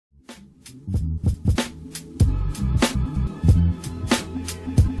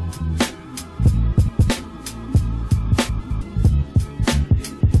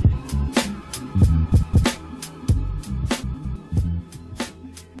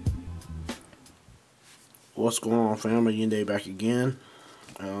What's going on, family? AYINDI'S back again.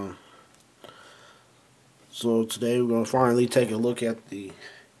 Um, so today we're gonna finally take a look at the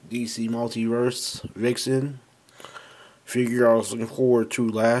DC Multiverse Vixen figure I was looking forward to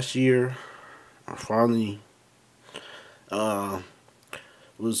last year. I finally uh,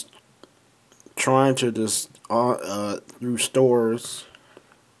 was trying to just through stores,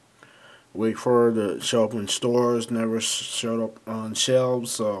 wait for her to show up in stores. Never showed up on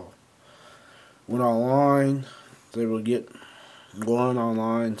shelves, so went online. They will get going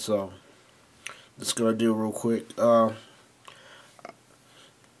online, so just gonna do real quick.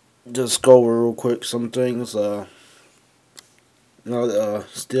 Just go over real quick some things.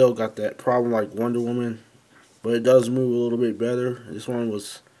 Still got that problem like Wonder Woman, but it does move a little bit better. This one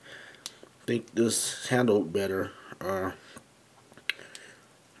was, I think this handled better. I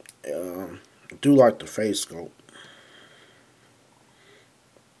do like the face sculpt.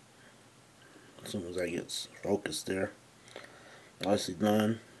 As soon as I get focused there, nicely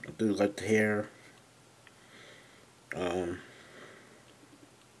done. I do like the hair. So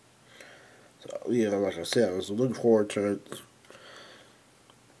yeah, like I said, I was looking forward to it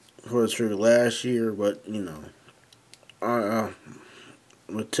for last year, but you know,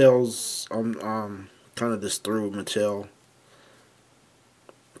 Mattel's kind of just through Mattel,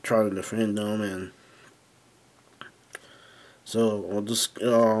 trying to defend them, and so I'll just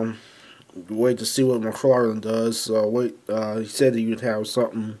wait to see what McFarlane does. So wait, he said he would have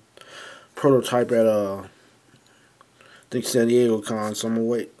something prototype at I think San Diego Con, so I'm gonna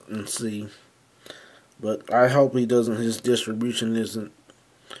wait and see. But I hope he doesn't. His distribution doesn't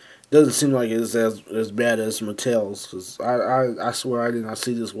seem like it's as bad as Mattel's, because I swear I did not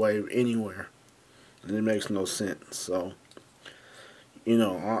see this wave anywhere, and it makes no sense. So you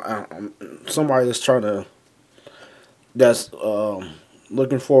know, somebody that's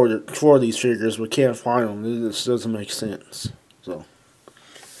looking forward for these figures but can't find them. It just doesn't make sense. So,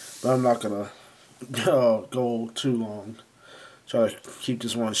 but I'm not gonna go too long. Try to keep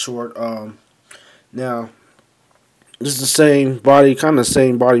this one short. Now, this is the same body, kind of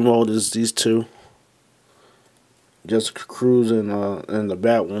same body mold as these two. Jessica Cruz and the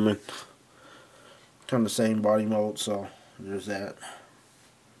Batwoman. Kind of same body mold, so there's that.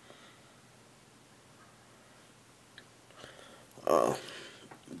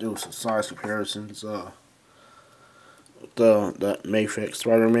 Do some size comparisons. With the Mayfix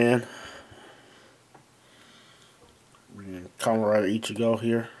Spider-Man. Kamen Rider Ichigo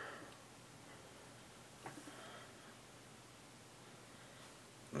here.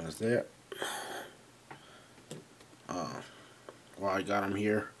 That's that. Well, I got him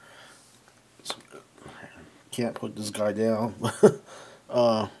here. Can't put this guy down.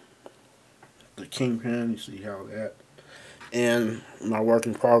 The Kingpin, you see how that. And my work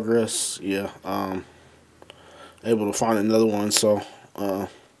in progress, yeah. Able to find another one, so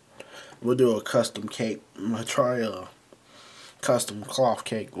we'll do a custom cake. I'm gonna try a custom cloth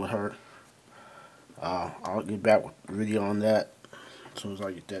cake with her. I'll get back with a video on that as soon as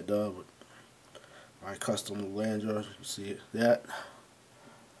I get that done. With my custom Landra, you see that.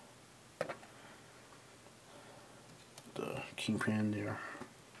 The Kingpin there.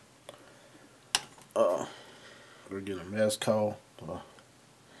 We're getting a Mezco.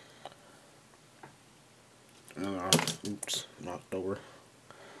 Oops, knocked over.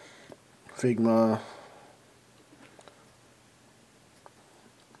 Figma.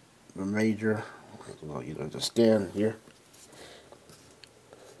 The Major. I'll get to stand here.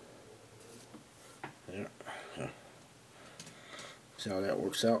 There. See how that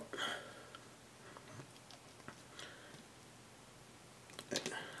works out.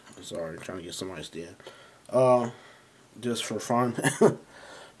 Sorry, trying to get somebody to stand. Just for fun,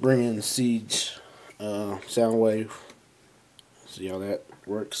 bring in Siege Soundwave. See how that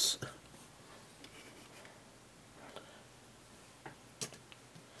works.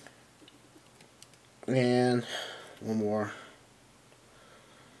 And one more.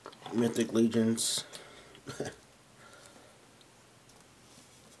 Mythic Legions.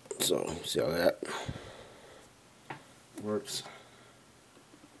 So, see how that works.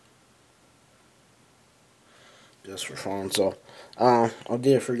 Just for fun. So, I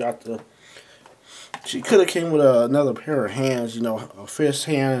did forgot to. She could have came with another pair of hands, you know, a fist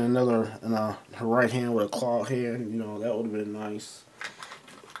hand and another, and her right hand with a claw hand. You know, that would have been nice.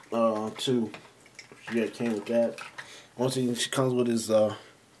 Too. She came with that. One thing she comes with is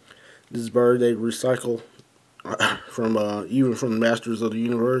this bird they recycle from even from Masters of the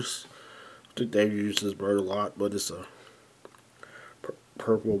Universe. I think they've used this bird a lot, but it's a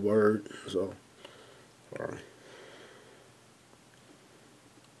purple bird. So, sorry.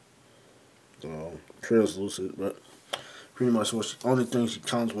 translucent, but pretty much what only thing she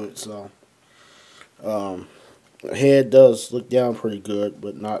comes with. So the head does look down pretty good,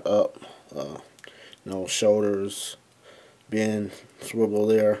 but not up. Shoulders, bend, swivel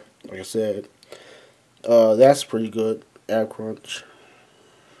there. Like I said, that's pretty good. Ab crunch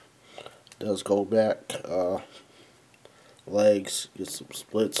does go back. Legs get some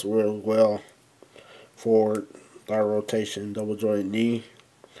splits real well. Forward, thigh rotation, double joint knee.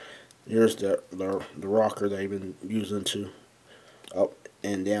 Here's the rocker they've been using to up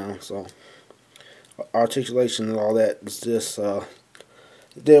and down. So articulation and all that is just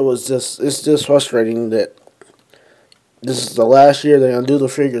it's just frustrating that this is the last year they undo the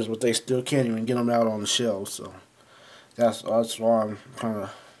figures, but they still can't even get them out on the shelves. So that's why I'm kind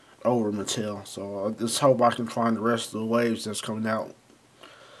of over Mattel. So I just hope I can find the rest of the waves that's coming out.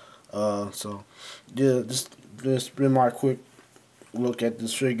 So yeah, this been my quick look at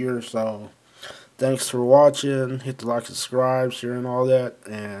this figure. So thanks for watching. Hit the like, subscribe, share, and all that.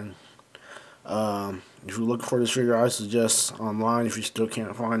 And if you're looking for this figure, I suggest online if you still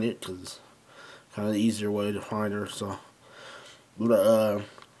can't find it, because it's kind of the easier way to find her. So, but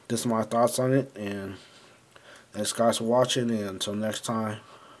this is my thoughts on it. And thanks guys for watching. And until next time,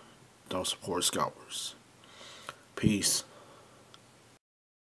 don't support scalpers. Peace.